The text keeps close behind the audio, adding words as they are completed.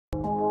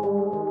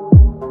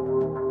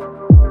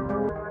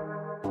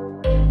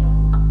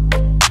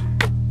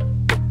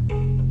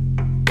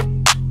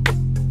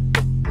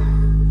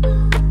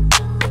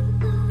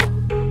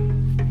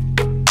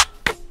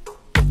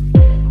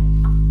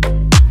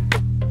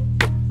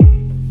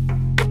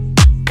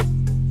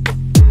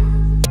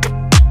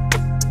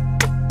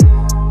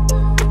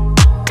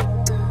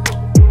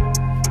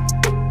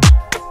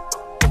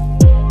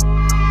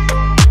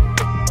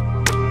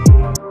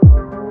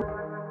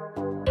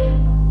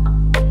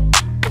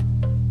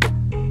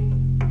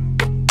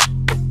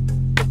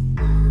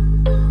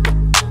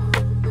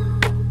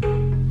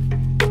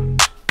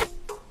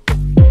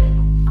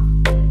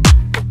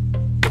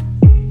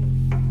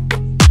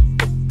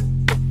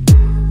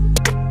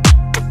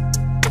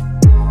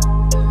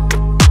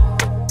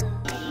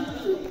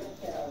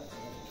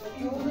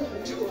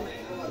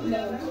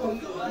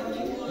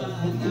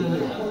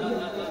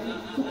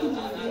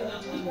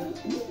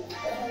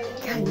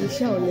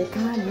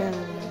unaonekana.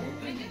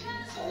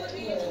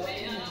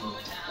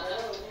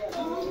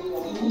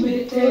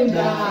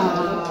 Umetenda.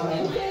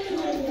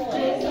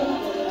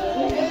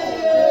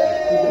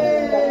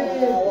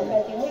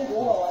 Wakati mwingi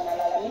huwa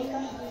wanalalamika,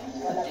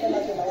 wanasema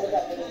tunaweza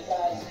kulipa.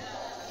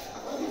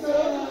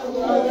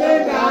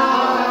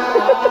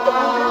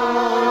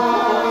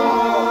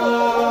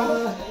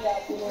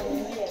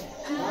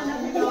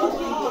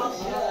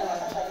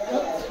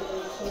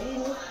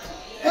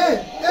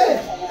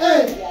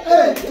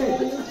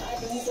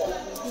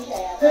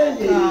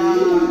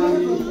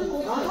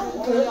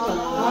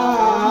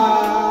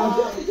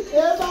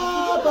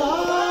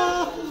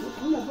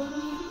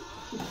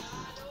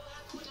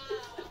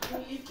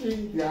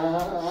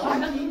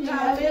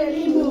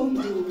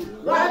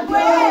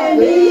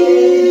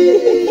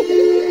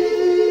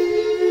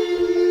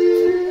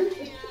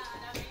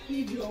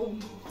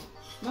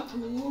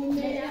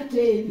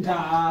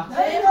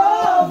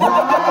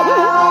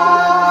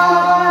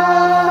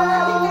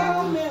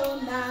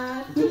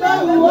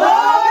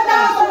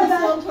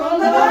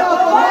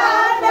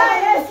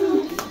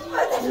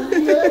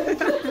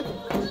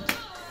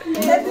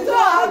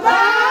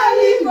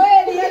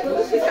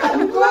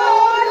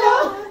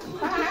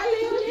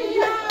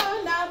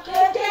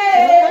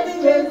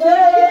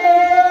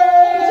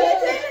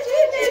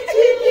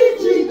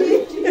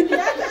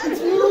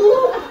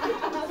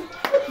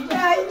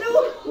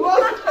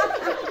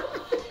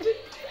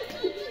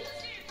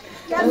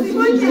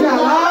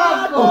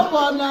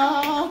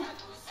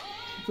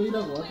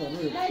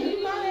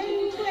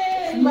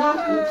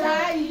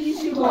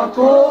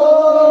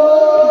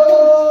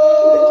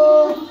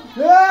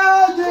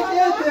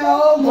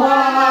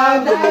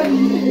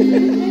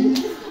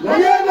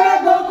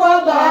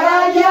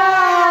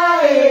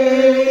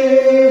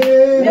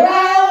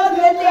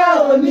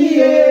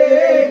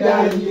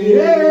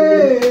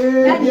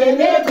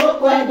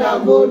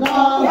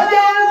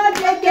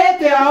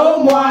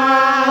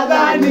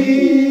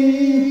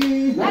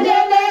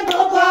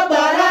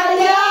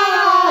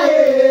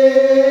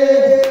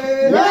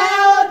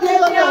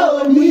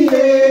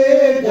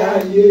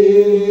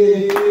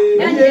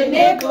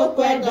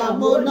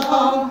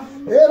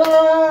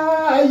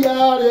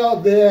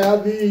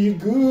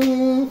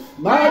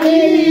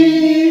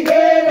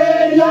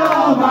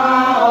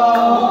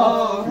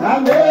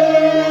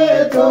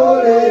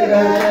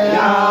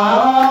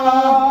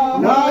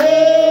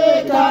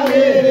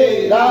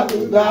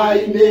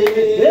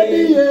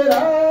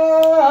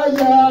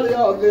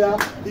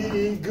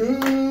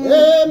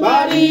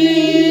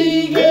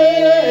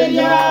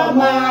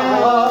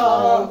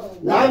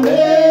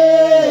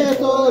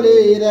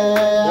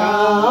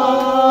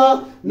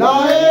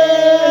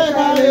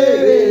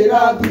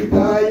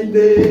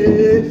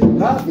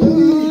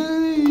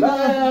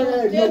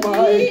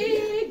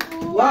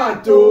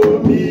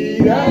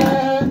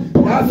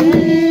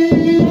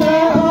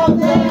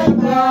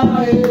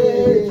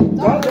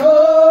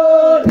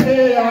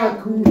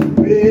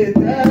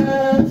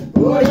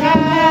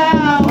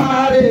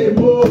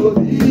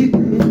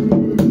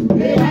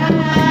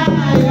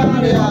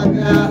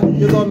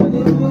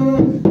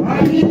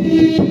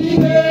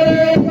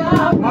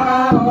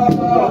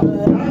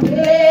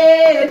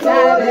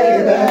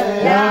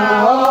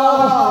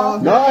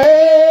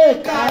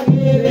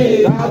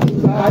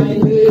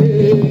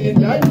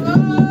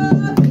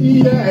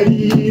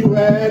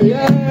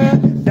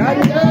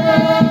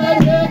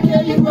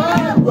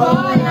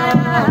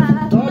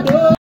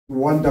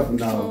 Wonderful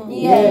now.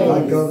 Yes.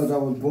 Thank God that I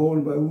was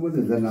born by women,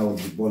 and then I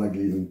was born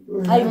again.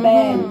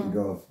 Amen. Thank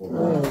God for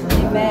that.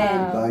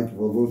 Amen. Thank you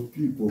for those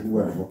people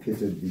who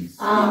advocated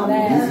this.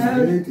 Amen. This is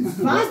great. It's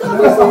good.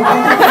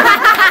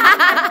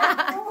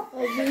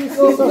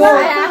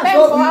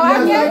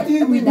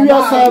 We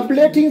are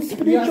celebrating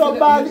spiritual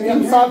birth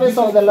in service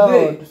of the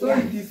Lord. So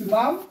it is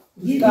mom.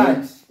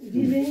 Start.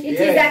 It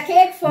is a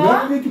cake for. You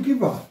have to give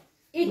her.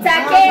 It's a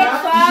cake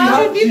for.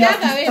 You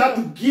have to start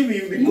to give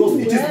him because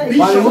it is By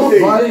Bishop whose Day.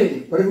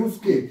 cake? By whose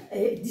cake?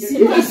 It's a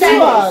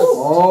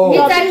Oh.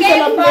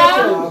 cake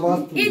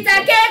for. It's a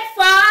cake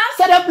for.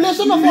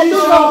 Celebration of Bishop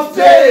Bishop's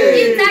Day.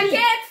 It's a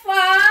cake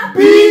for.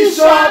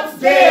 Bishop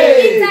Day.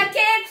 It's a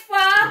cake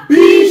for.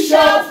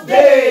 Bishop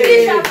Day.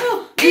 Bishop.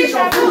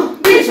 Bishop.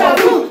 Bishop.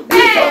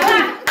 Bewa.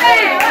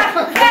 Bewa.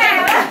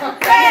 Bewa.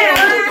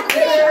 Bewa.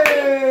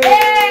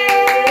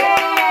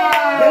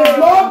 There is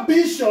no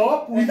bishop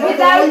without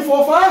the wife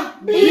of a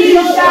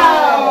Bishop.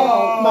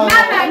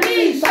 Mama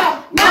Bishop.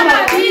 Mama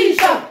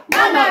Bishop.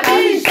 Mama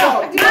Bishop.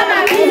 Mama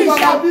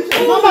Bishop.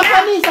 Mama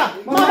Kanisa.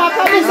 Mama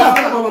Kanisa.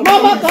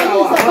 Mama Kanisa.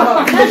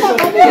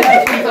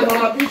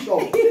 Mama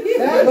Bishop.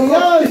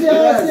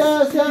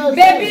 Yes.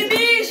 Baby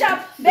Bishop.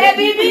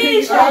 Baby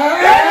Bishop.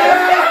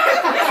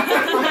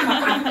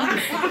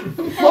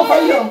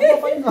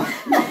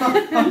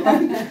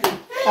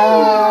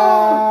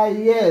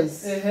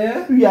 Yes.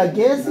 We are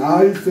guests.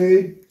 I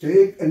say,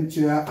 take and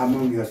share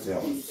among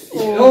yourselves.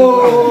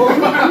 Oh.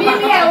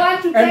 Mimi, I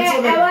want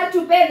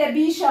to pay the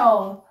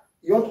bishop.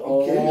 You're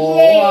okay.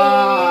 Yay.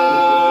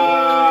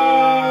 Wow.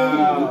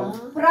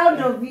 Proud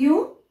of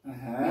you.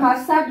 You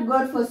have served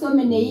God for so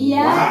many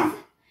years. Wow.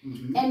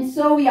 And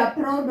so we are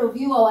proud of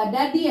you, our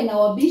daddy and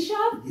our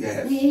bishop.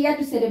 Yes. We are here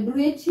to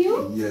celebrate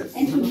you Yes.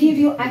 and to give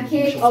you a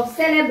cake of Can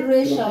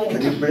celebration.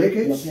 you break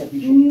it?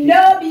 No,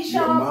 Your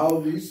Bishop.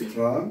 mouth is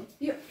strong.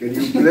 Can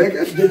you break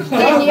it?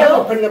 Can you?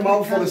 Open them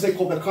out for the sake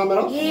of the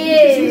camera.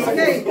 Yes. For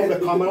the sake of the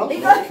camera.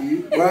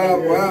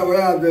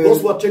 Where are the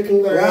Those who are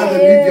taking where are the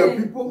the media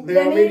people?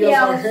 their medias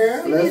are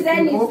here.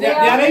 Citizen is They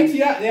are there. right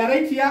here. They are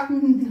right here.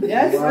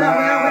 Yes.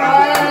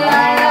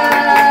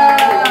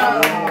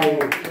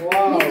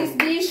 Wow. Mrs.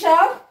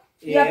 Bishop,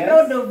 we are Yes.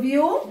 proud of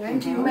you.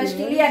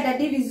 Umeshikilia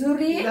dadi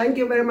vizuri. Thank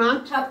you very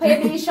much. Happy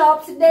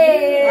Bishop's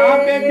Day.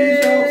 Happy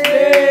Bishop's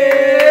Day.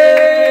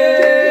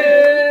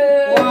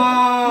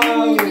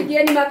 Wow.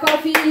 Pigeni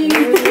makofi.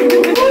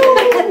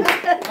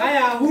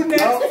 Aya, who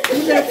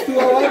next to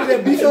award the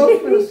bishop?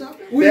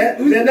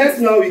 The next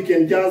now we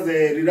can just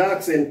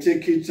relax and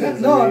take it.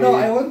 No,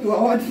 I want to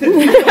award the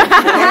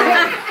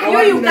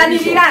You can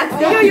relax.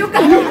 You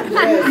can.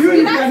 You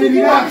can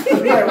relax.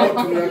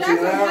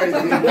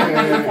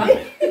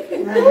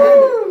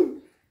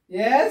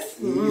 Yes?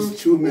 He's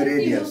too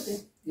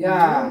meridious.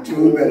 Yeah.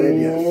 Too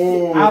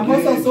meridious. I'm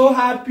also so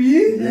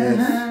happy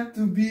Yes.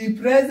 to be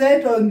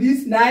present on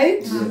this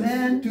night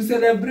Amen. to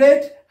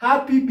celebrate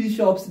Happy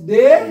Bishop's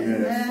Day.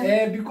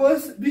 Yes.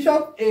 Because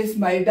Bishop is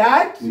my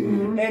dad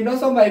and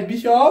also my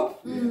bishop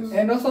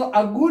and also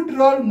a good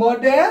role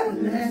model,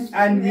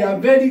 and we are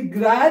very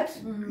glad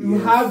to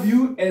have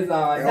you as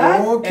our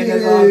dad and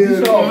as our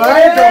bishop.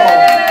 Right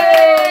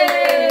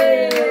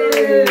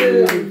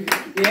Yay!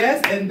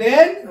 Yes, and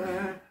then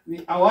we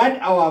award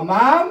our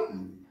mom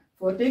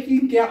for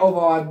taking care of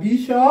our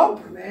bishop,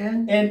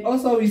 Amen. and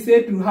also we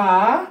say to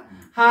her,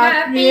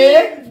 Happy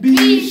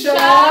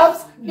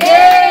Bishop's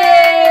Day!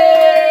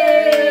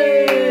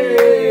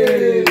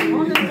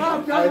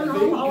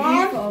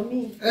 For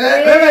me.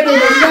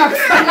 Relax.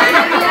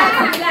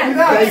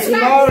 Thanks,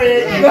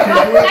 Laurie.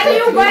 Can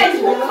you go and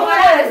cook for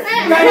us?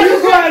 Can you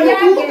go and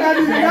cook and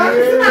relax?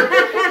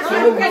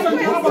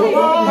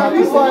 Can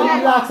you go and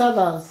relax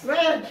others?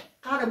 Fred,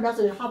 Adam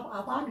doesn't have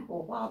a body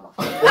for Baba.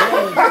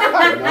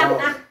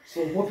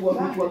 So what do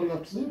you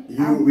have to say?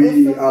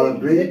 We are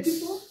great.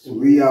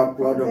 We are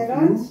proud of you.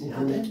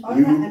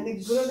 Honor and the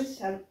glory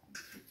shall.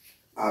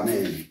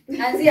 Amen.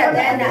 Anzia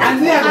tena.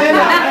 Anzia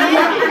tena.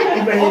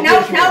 Na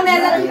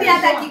unaweza tumia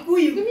hata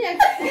Kikuyu.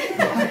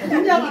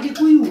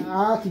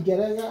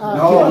 Kiingereza.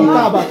 No,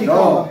 Kikaba.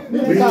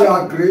 we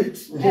are great.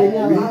 We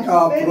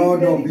are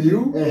proud of you.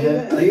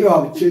 You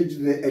have changed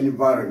the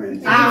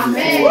environment.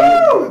 Amen. The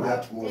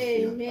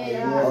atmosphere.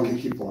 Amen. Okay,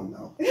 keep on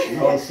now.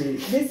 This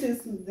is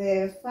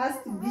the first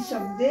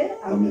Bishop Day.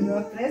 I'm in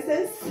your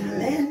presence.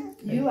 Amen.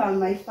 You are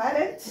my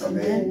parent,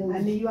 Amen.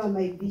 and you are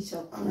my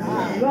bishop.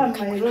 Amen. You are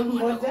my role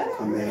model.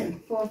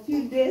 Amen. For a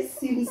few days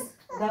seems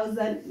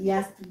 1,000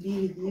 years to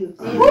be with you.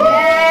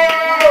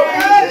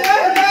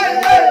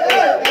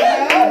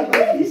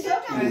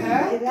 Bishop, I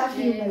love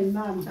you, my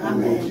mom.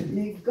 Amen.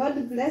 May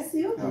God bless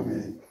you.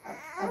 Amen.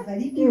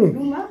 Abariki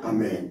huduma.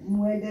 Amen.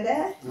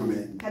 Muendelee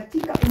Amen.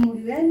 katika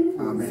umri wenu.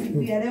 Amen.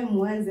 Siku ya leo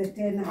muanze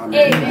tena.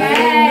 Amen.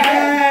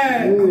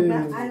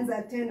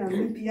 Anza tena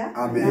mpya.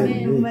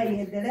 Amen. Huduma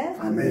iendelee.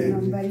 Amen. Na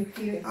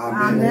mbarikiwe.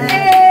 Amen.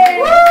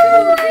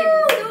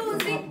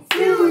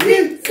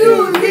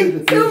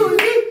 Suzie.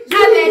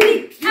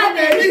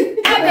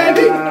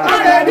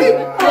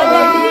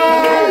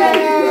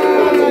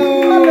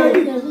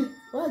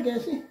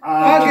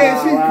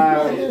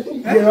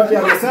 Hiyo yote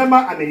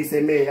amesema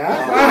amelisemea.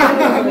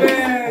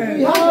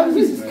 We have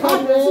Mrs.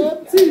 Carmen.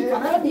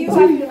 You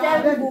have to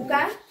tell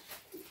Buka.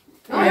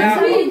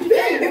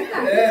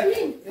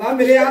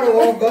 Family ya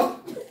rogo.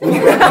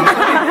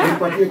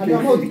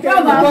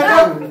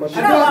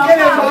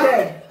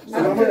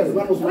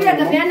 Huyu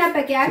atapeana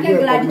peke yake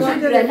glad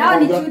children. Nao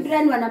ni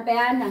children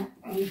wanapeana.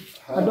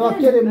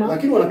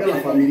 Lakini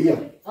wanapeana familia.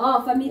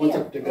 Oh,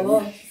 familia.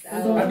 Oh.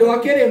 Ado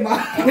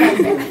akerema.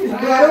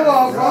 Ado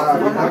rogo.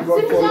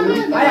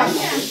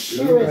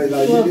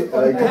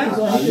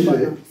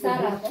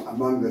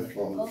 Among the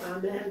four,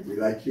 we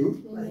like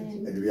you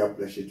and we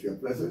appreciate your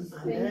presence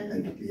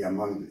and to be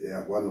among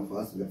one of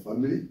us in the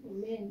family.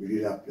 We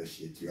really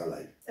appreciate your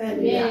life.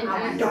 Amen.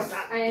 And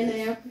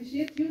I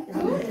appreciate you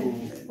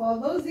too. For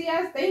those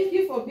years, thank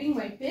you for being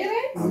my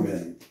parents.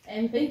 Amen.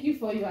 And thank you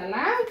for your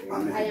love.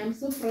 Amen. I am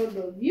so proud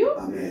of you.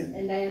 Amen.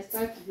 And I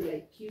aspire to be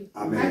like you.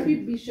 Amen. Happy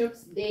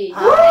Bishop's Day.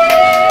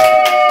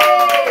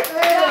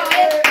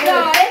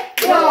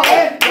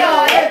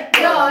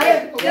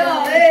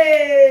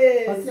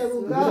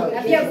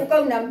 Na pia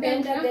Buka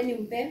unampenda, then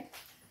umpe.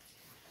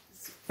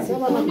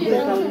 Sema na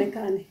kupenda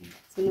onekane.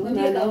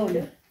 Unaona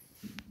anaona.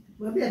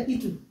 Mwambie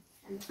kitu.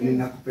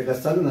 Ninakupenda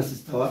sana na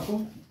sister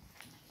wako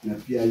na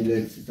pia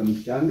ile sister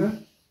mchanga,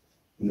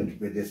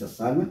 unatupendeza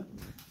sana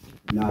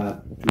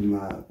na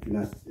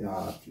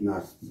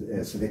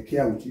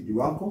tunasherekea ushindi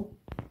wako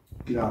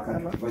kila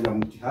wakati kufanya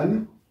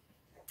mtihani.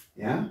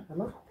 Yeah?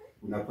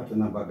 Unapata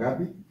namba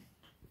gapi?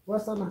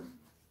 Wasana.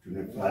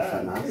 Tumefurahi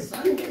sana.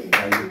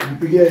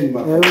 Mpigeni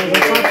makofi.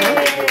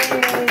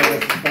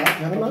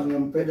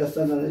 Tunampenda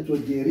sana, anaitwa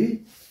Jerry.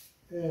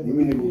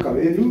 Mimi ni mka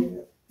wenu.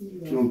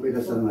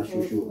 Tunampenda sana na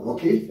shushu.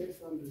 Okay?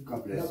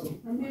 God bless you.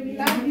 We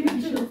love you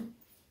too.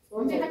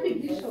 Happy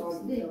Bishop's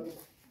Day.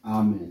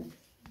 Amen.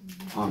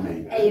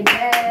 Amen.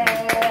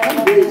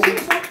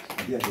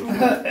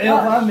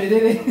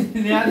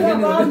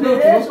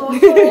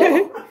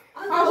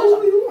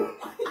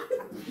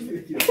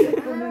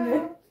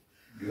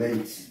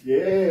 Great.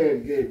 Yeah,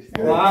 good.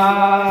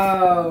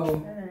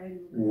 Wow.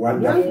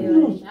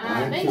 Wonderful.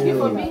 Thank you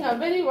for being a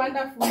very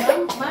wonderful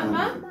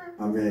mama.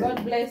 Amen.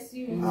 God bless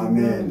you.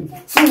 Amen.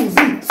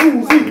 Suzie.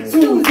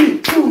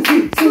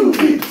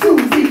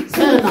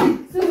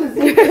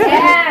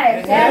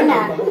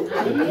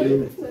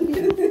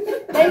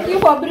 Thank you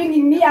for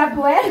bringing me up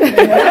well.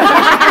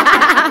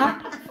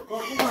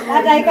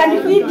 That I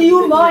can feed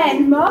you more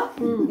and more.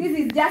 This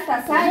is just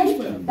a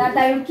sign that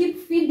I will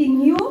keep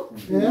feeding you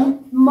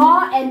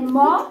more and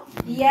more.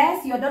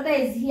 Yes, your daughter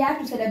is here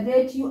to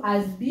celebrate you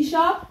as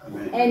bishop.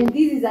 And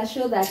this is a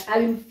show that I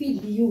will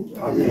feed you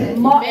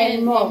more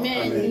and more.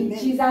 In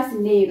Jesus'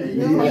 name.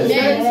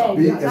 Amen.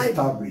 Be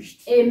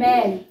established.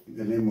 Amen. In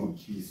the name of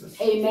Jesus.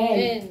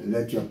 Amen. And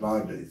let your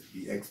boundaries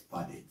be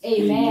expanded.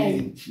 Amen.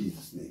 In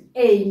Jesus' name.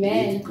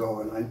 Amen. Let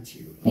go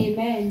until.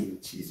 Amen. In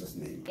Jesus'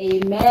 name.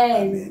 Amen.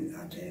 Amen.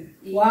 Amen.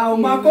 Wow,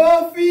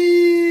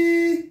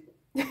 makofi.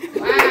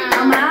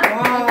 Mama, I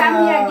come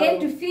here again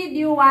to feed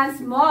you once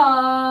more.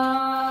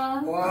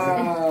 Wow.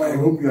 I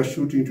hope you are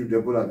shooting to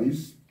Deborah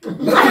this.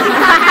 Deborah.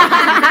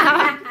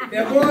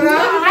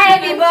 Hi,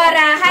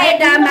 Deborah. Hi,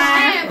 Dama.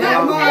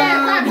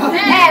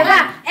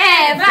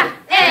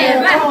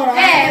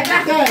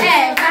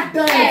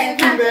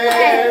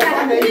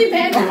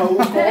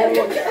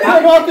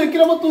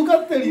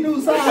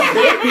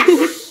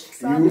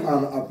 You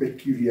are a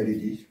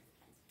peculiarity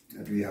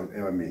that we have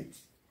ever met.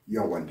 You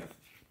are wonderful.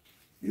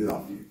 We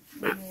love you.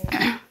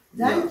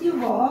 Thank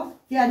you for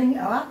caring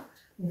our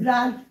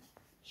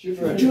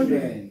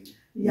grandchildren.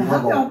 We are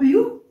happy of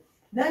you.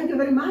 Thank you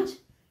very much.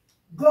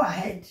 Go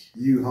ahead.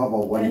 You have a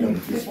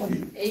wonderful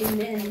spirit.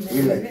 Amen.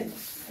 We like it.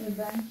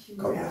 Thank you.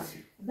 God bless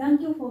you.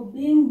 Thank you for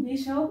being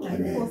bishop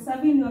and for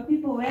serving your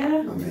people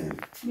well. Amen.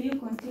 May you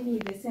continue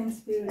with the same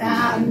spirit.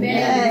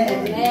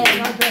 Amen. Amen.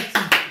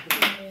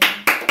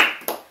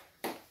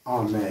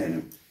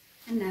 Amen.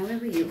 And now where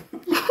were you?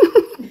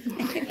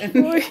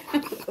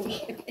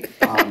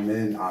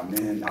 Amen.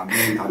 Amen.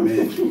 Amen.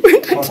 Amen.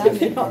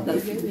 God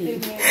bless you.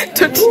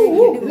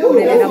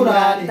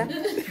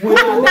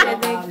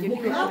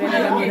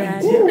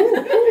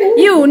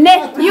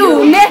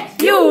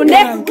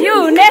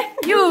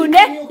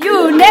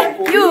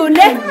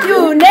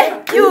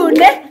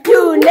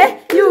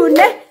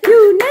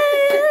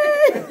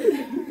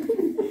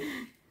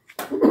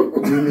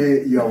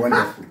 You are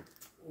wonderful.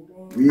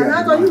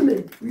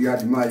 We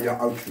admire your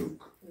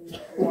outlook.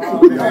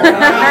 God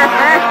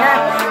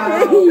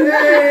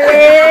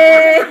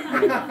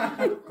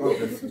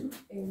bless you.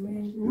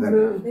 Amen.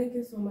 Amen. Thank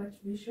you so much,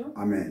 Bishop.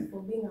 Amen.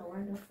 For being a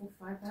wonderful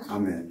father.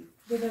 Amen.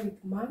 Together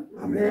with Mom.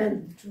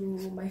 Amen.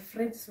 To my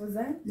friend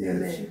Susan.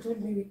 Yes. She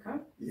told me we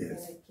come.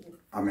 Yes. And I came.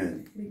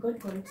 Amen. May God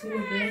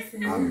continue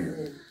blessing you.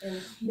 Amen.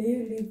 And may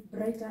you live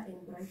brighter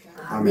and brighter.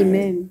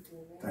 Amen.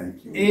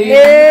 Thank you.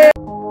 Amen.